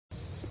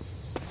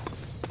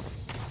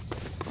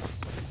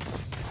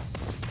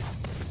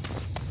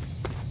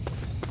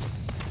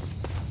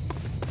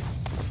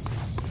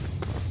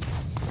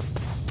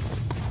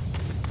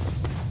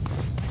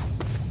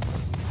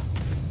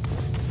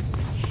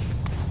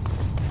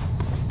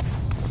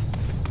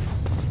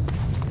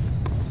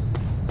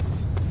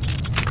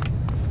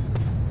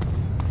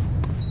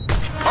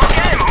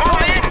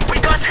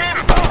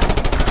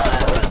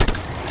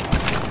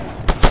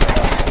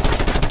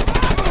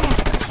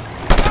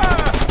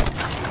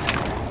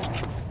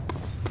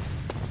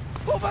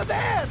Over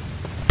there!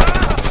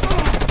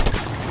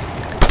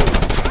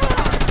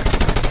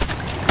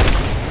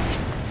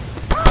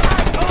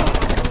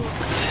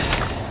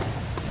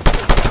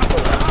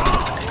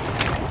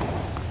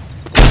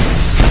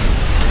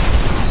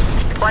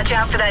 Watch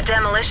out for that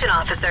demolition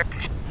officer.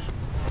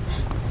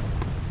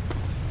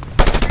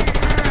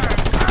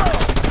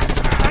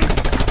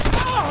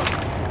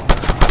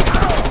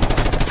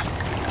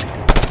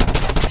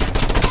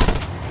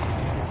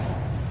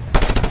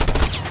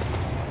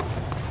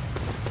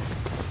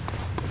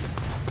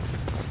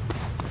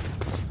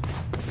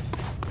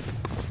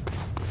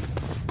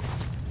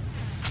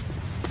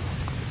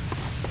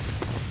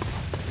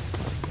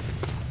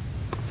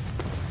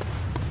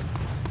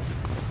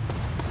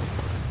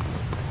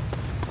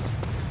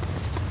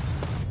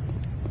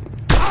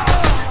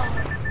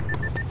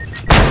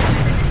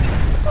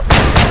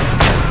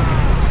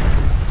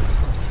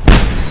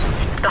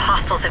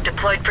 Have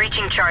deployed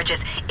breaching charges.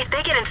 If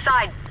they get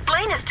inside,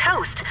 Blaine is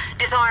toast.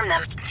 Disarm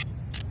them.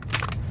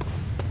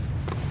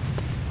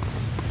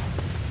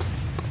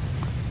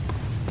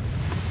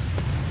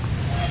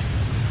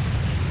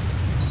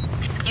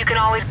 You can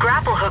always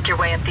grapple hook your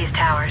way up these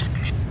towers.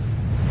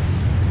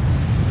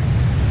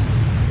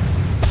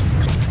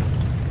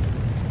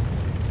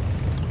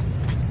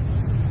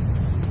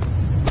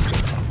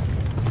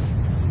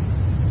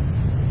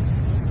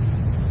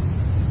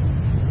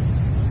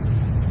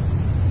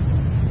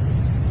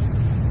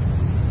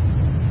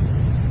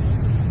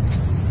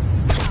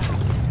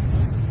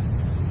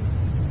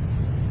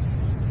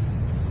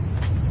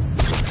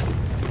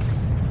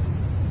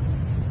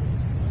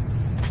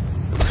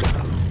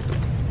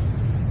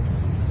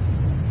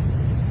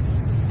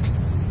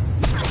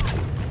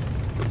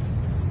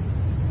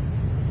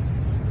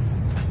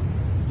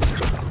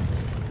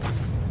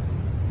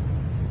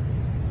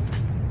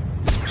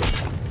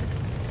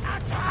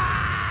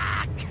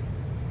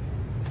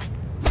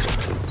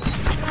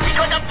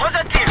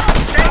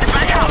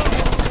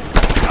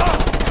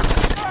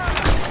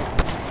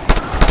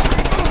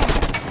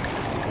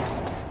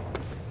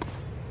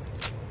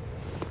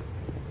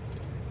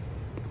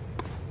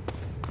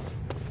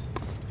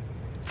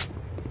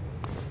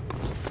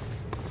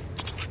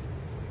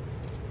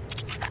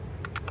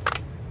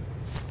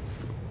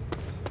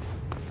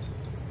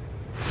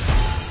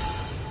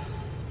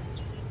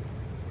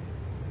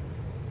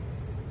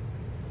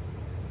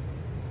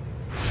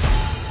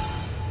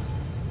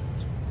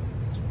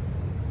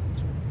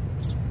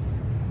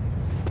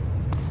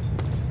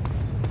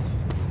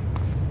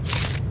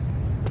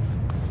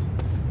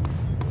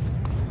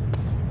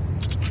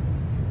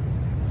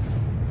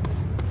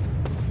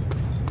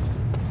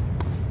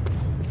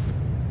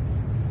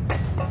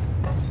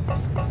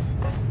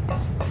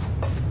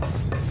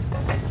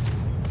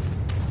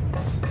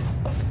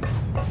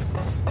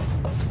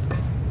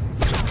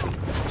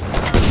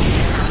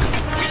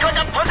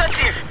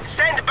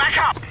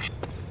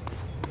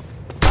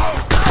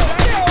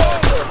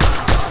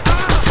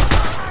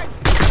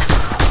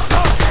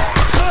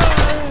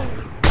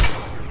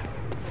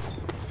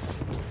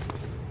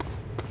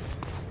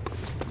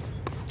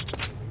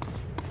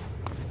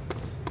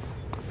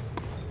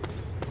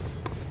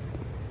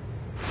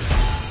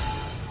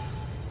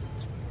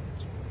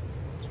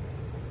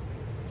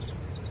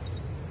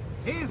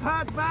 He's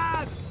hurt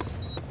bad!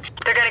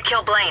 They're gonna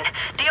kill Blaine.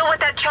 Deal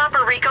with that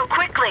chopper, Rico,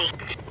 quickly!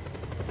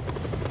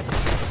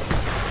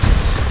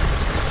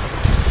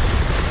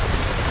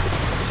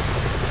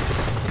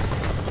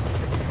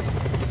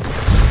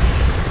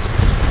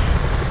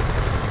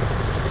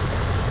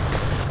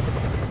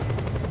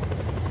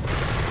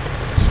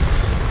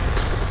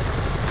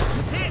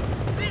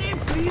 Let him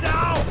bleed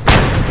out!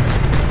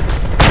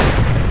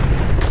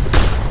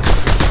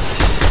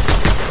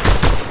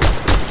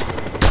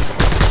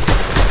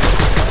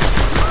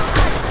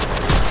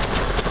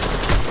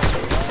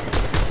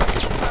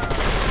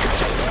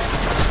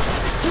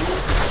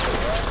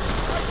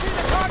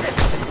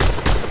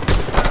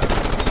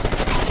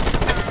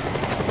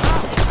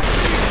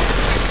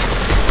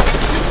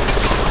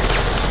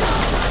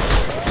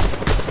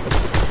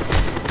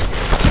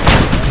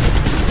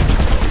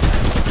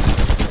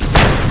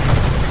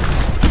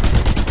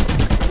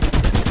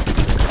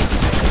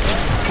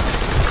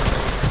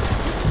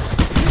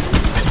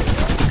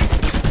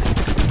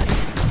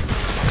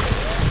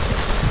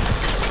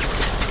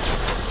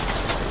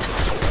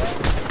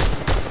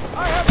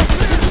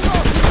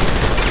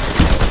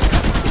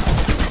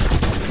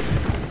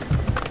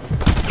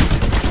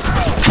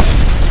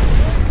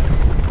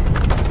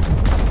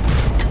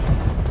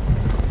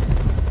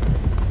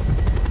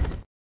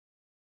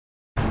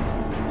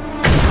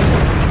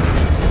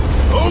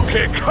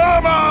 Okay,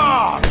 come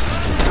on!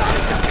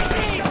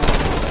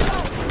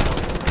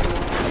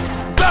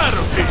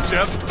 That'll teach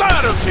you!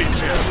 That'll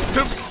teach you!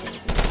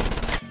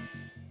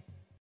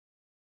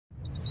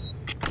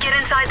 Get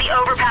inside the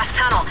overpass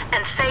tunnel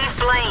and save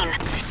Blaine.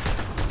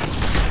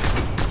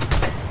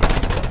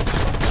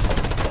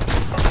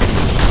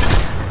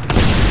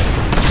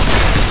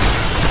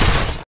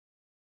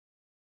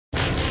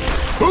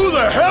 Who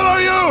the hell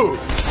are you?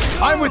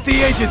 I'm with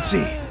the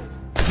agency.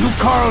 You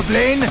Carl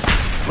Blaine?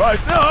 Right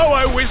now,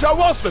 I wish I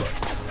wasn't.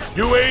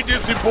 You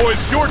agency boys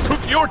sure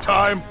took your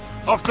time.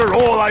 After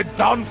all I'd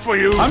done for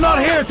you. I'm not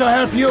here to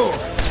help you.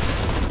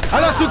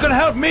 Unless you can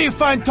help me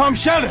find Tom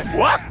Sheldon.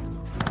 What?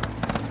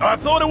 I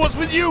thought it was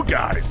with you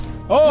guys.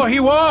 Oh, he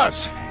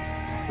was.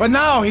 But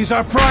now he's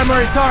our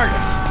primary target.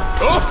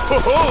 Oh, ho,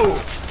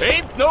 ho.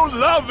 Ain't no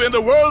love in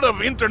the world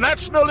of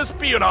international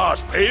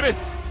espionage, baby.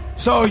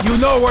 So you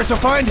know where to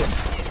find him?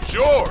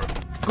 Sure.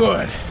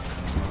 Good.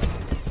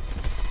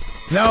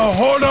 Now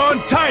hold on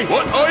tight.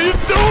 What are you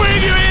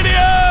doing, you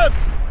idiot?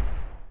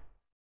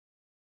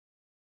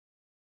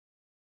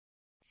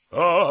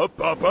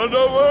 Up and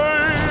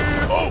away!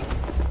 Oh!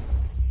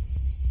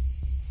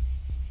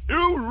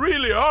 You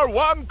really are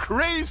one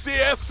crazy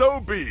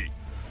SOB.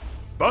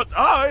 But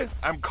I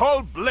am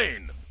called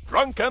Blaine,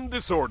 drunk and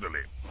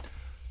disorderly.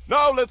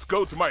 Now let's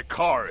go to my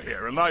car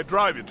here and I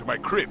drive you to my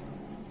crib.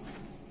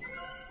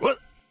 What?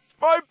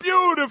 My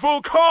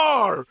beautiful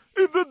car!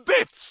 In the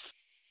ditch!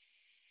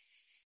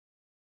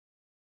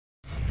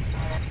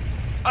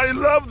 I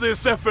love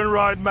this effing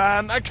ride,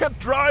 man. I can't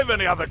drive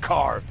any other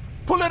car.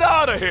 Pull it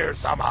out of here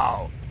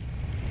somehow!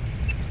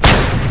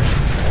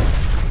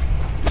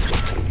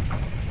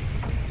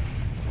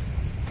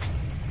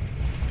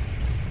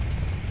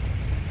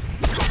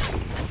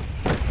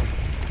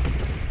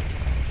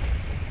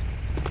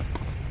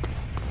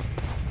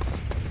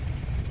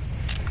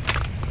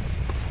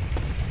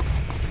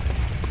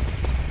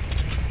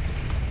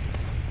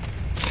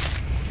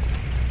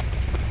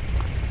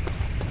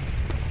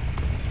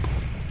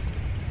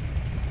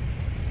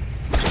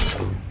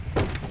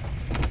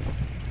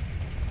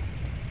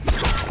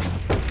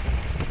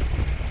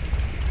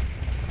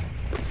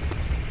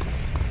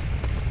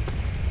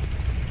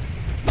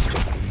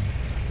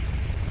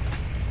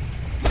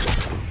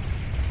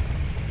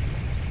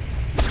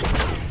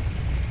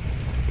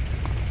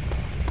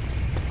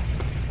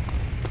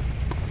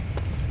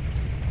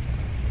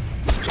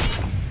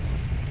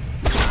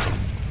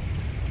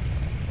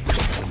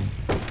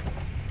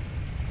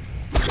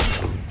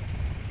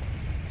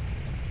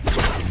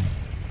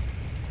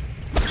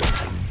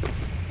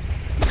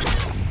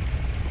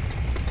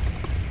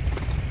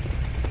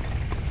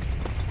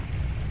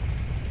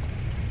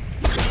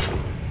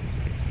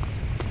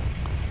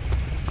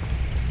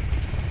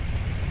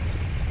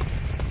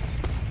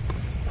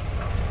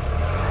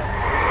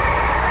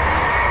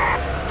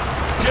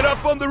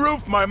 On the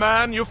roof, my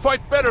man. You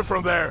fight better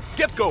from there.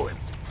 Get going.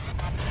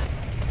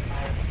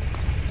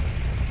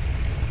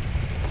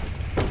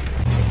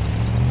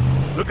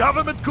 The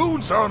government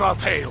goons are on our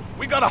tail.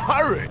 We gotta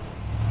hurry.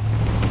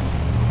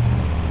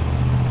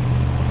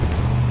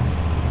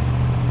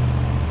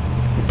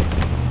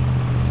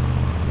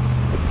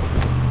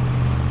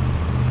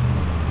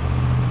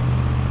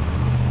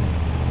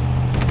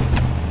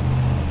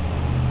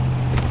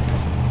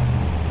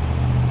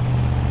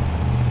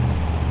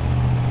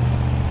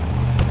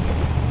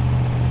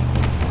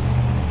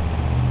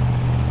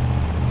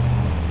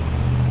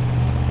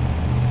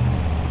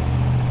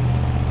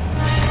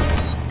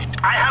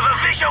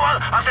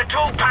 Of the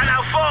two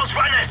Panel Falls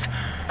runners!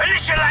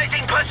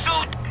 Initializing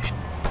pursuit!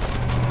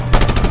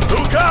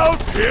 Look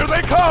out! Here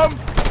they come!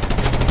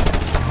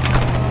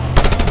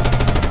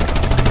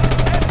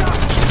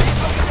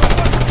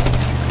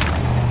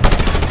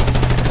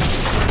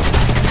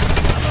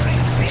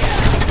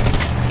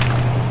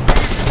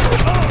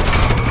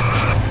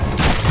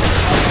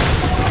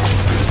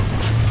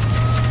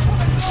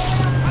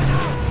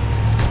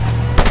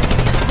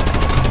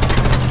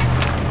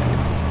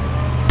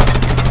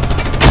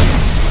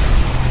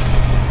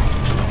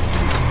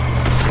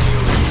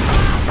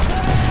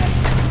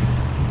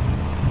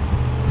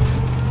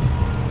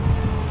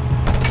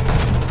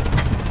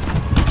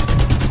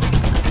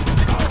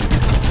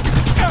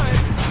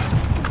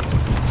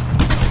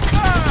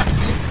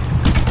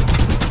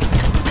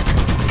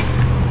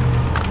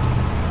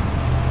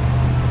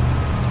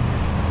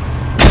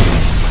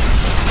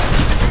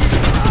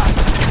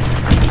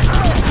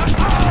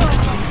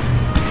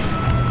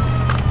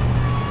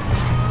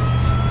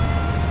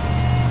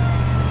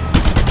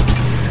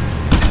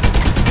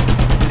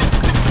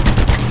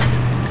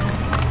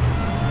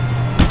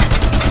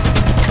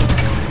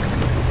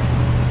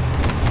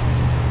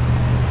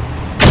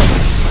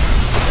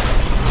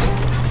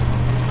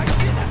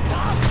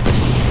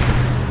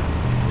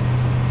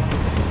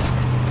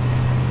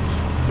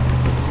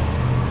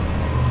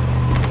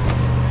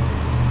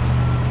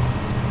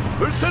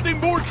 Sending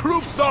more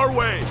troops our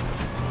way!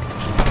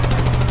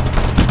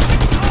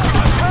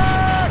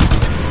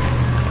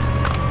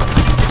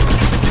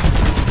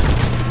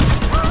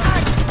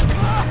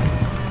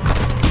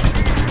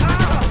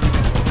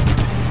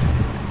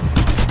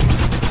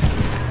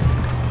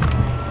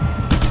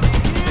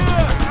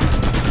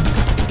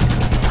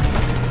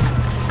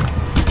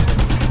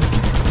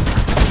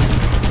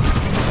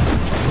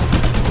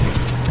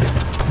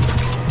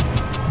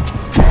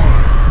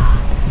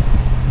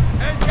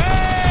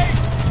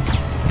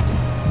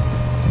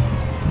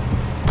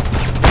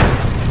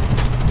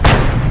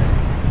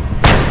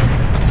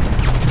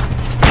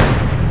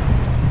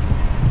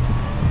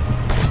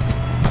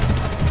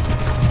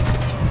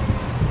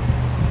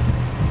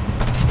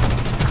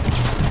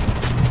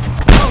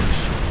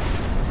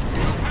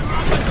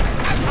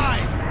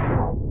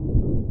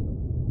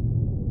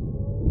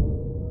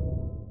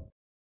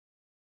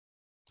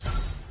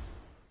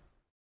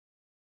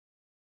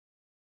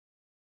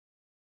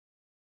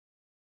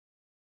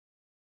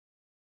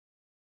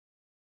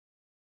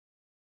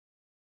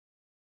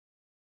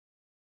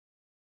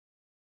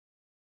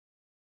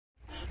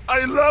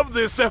 I love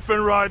this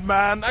effing ride,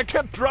 man. I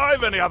can't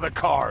drive any other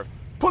car.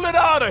 Pull it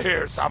out of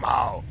here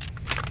somehow.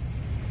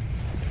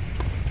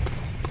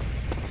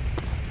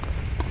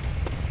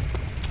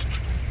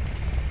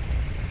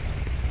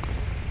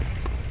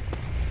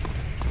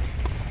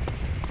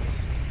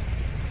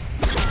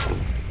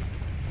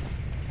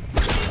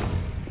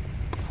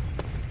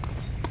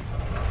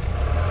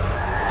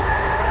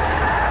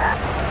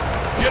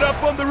 Get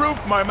up on the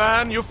roof, my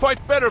man. You fight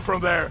better from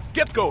there.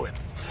 Get going.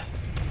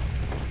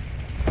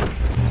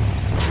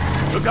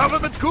 The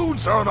government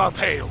goons are on our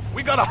tail.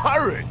 We gotta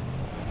hurry.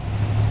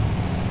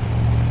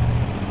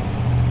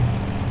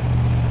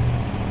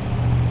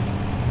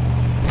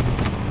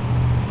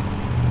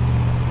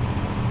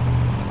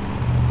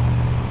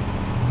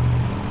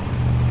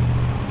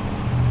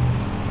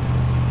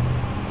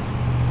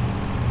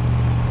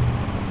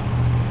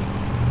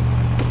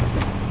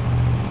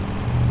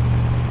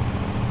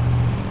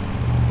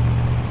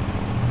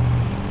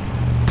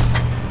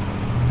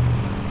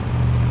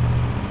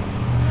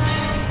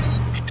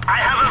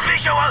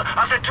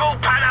 Of the two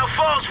Panel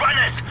Falls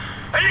runners!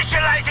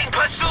 Initializing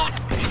pursuit!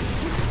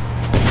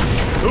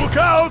 Look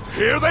out!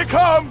 Here they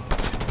come!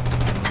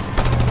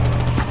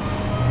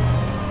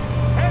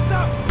 Heads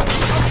up!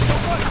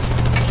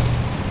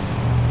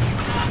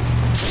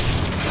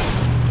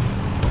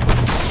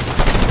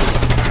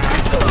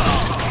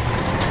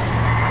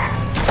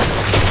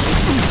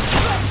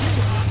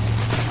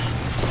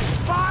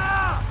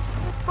 Fire!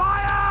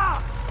 Fire!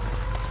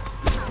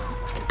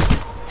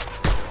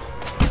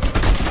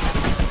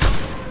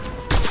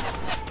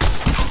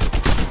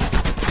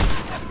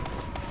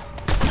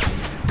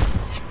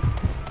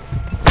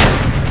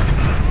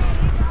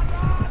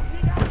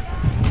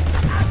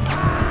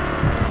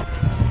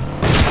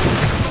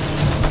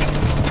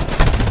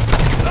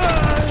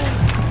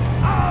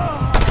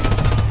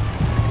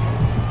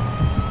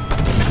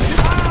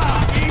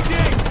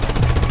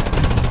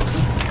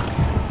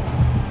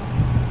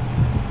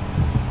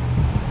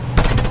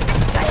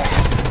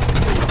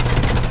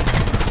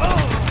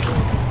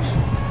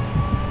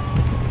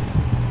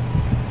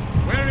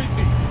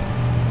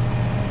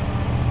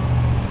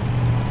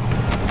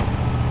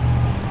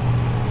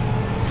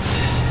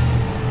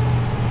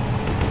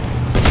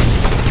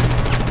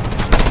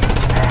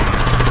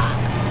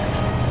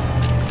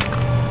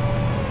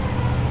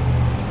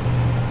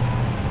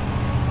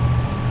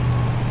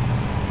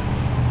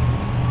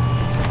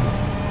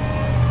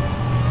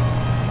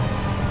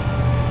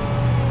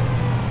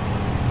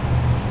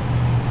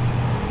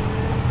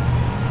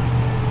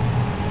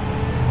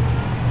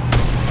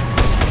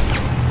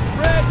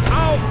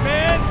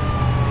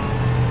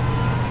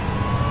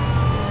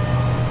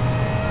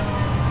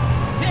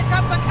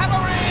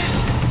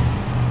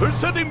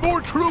 Sending more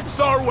troops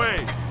our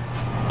way!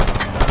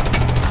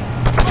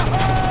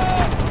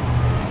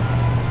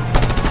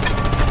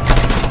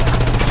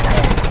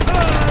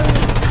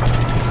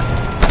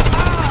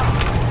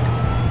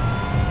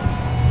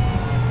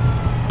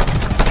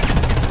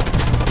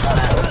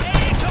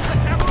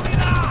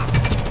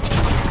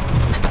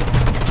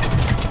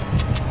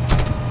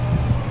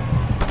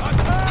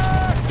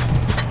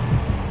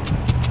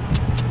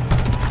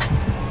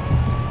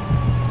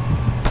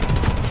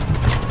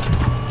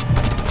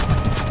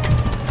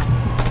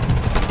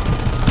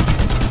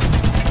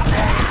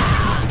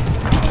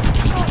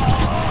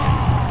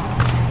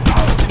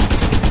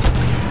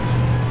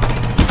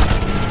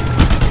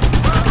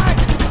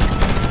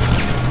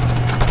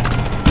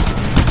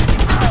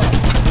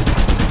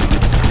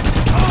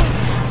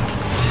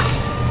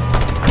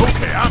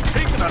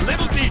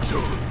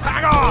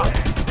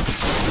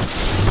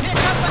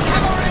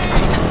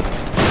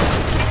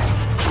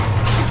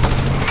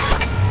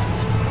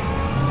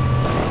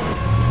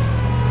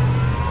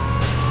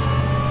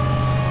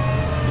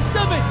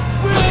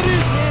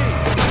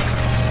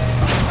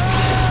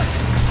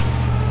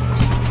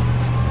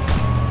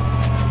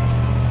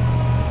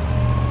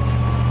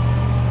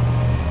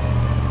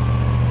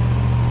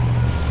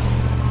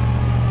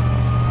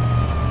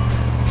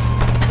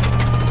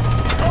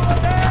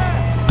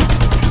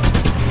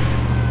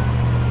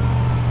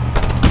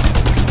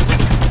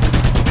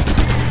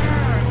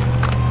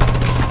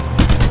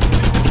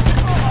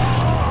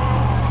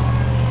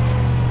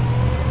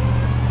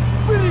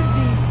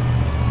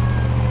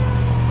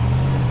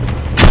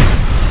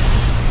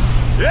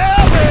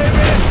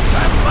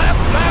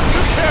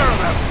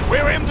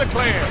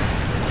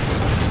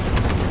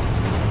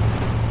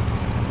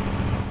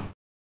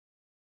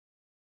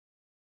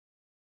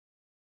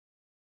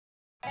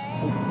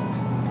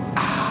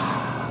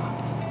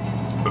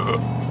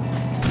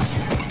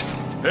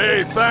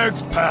 Hey,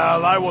 thanks,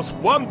 pal. I was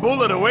one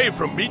bullet away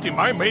from meeting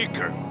my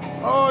maker.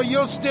 Oh,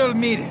 you'll still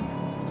meet him.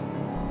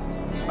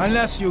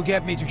 Unless you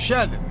get me to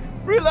Sheldon.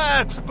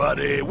 Relax,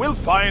 buddy. We'll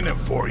find him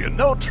for you.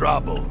 No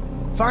trouble.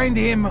 Find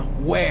him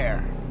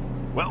where?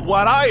 Well,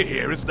 what I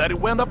hear is that he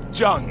went up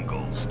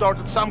jungle,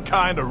 started some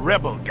kind of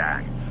rebel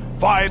gang.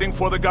 Fighting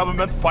for the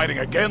government, fighting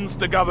against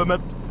the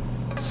government.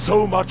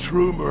 So much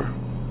rumor.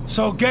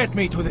 So get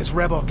me to this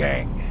rebel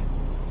gang.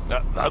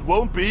 That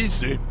won't be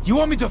easy. You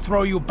want me to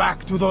throw you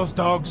back to those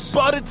dogs?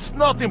 But it's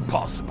not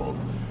impossible.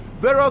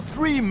 There are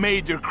 3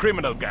 major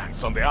criminal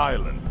gangs on the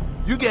island.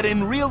 You get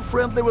in real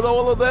friendly with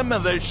all of them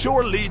and they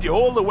sure lead you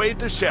all the way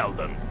to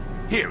Sheldon.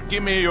 Here,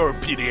 give me your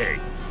PDA.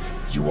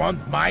 You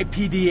want my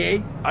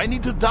PDA? I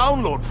need to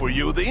download for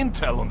you the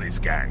intel on these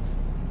gangs.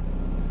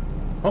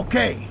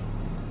 Okay.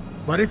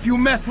 But if you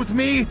mess with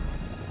me,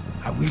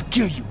 I will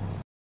kill you.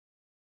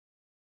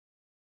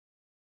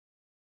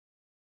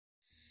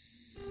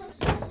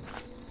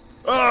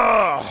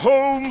 Ah,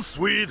 home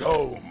sweet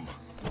home.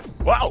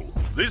 Wow,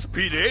 this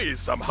PDA is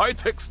some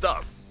high-tech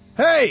stuff.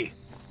 Hey!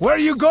 Where are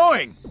you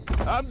going?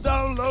 I'm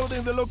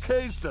downloading the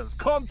locations,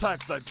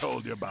 contacts I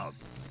told you about.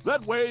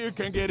 That way you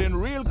can get in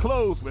real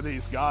close with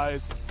these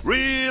guys.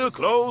 Real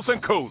close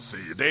and cozy,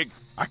 you dig?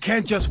 I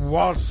can't just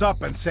waltz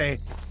up and say,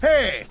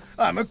 hey,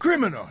 I'm a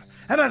criminal,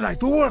 and I'd like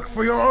to work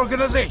for your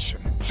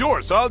organization.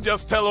 Sure, so I'll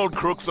just tell old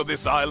crooks of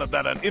this island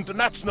that an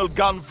international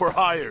gun for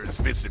hire is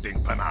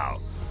visiting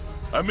Panau.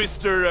 A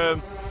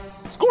Mr.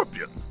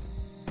 Scorpion.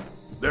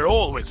 They're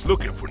always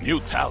looking for new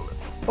talent.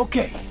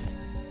 Okay.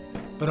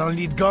 But I'll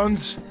need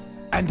guns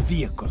and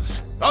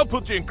vehicles. I'll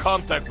put you in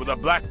contact with a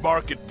black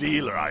market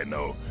dealer I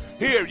know.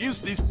 Here, use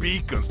these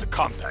beacons to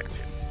contact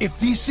him. If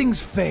these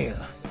things fail,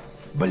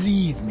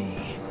 believe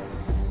me,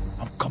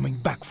 I'm coming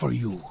back for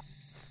you.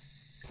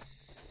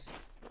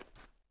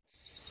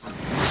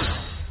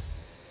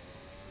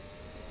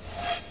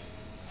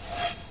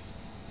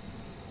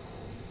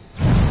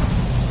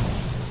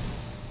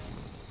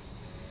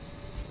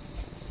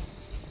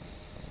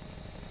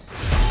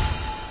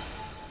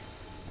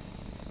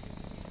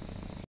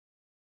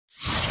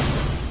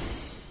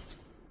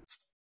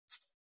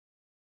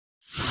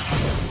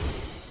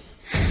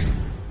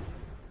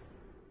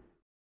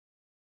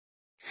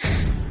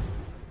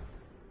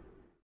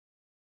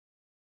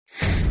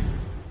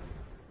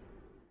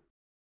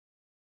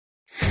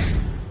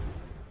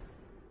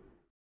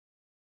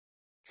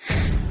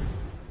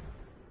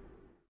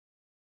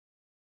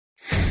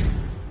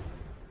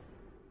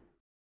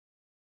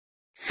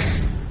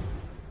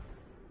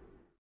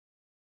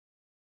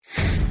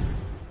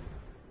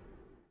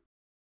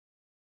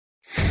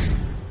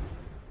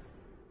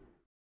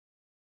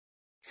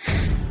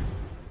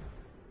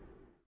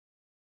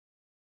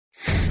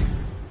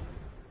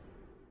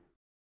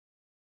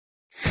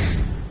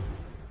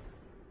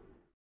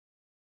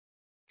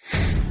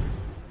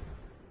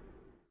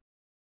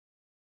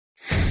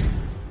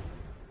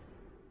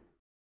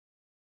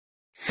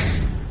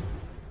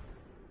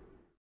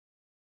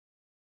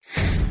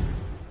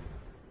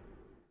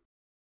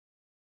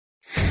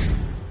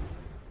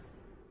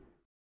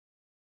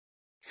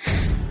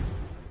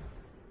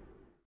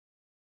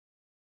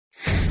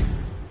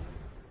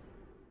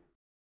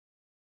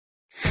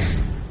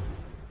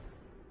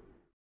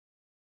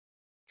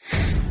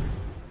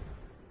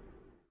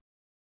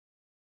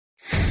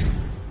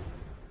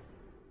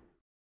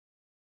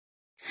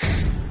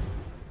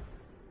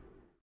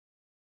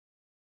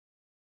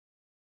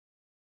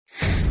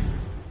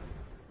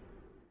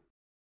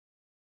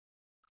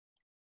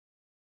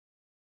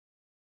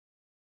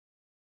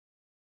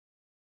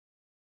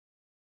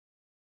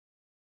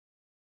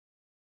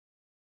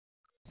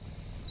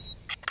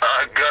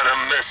 I got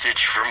a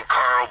message from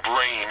Carl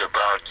Blaine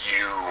about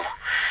you.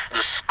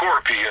 The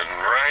Scorpion,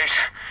 right?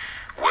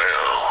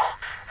 Well,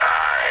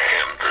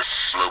 I am the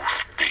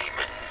Sloth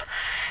Demon.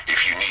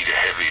 If you need a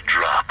heavy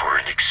drop or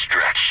an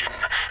extraction,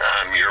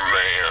 I'm your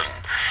man.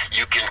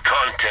 You can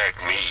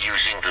contact me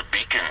using the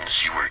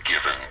beacons you were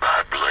given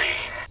by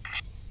Blaine.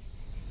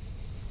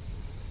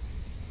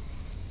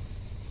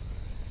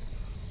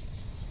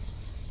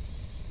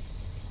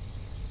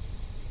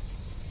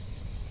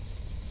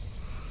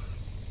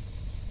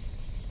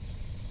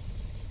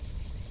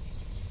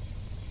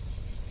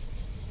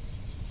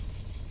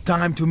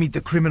 Time to meet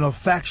the criminal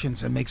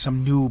factions and make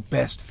some new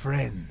best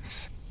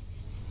friends.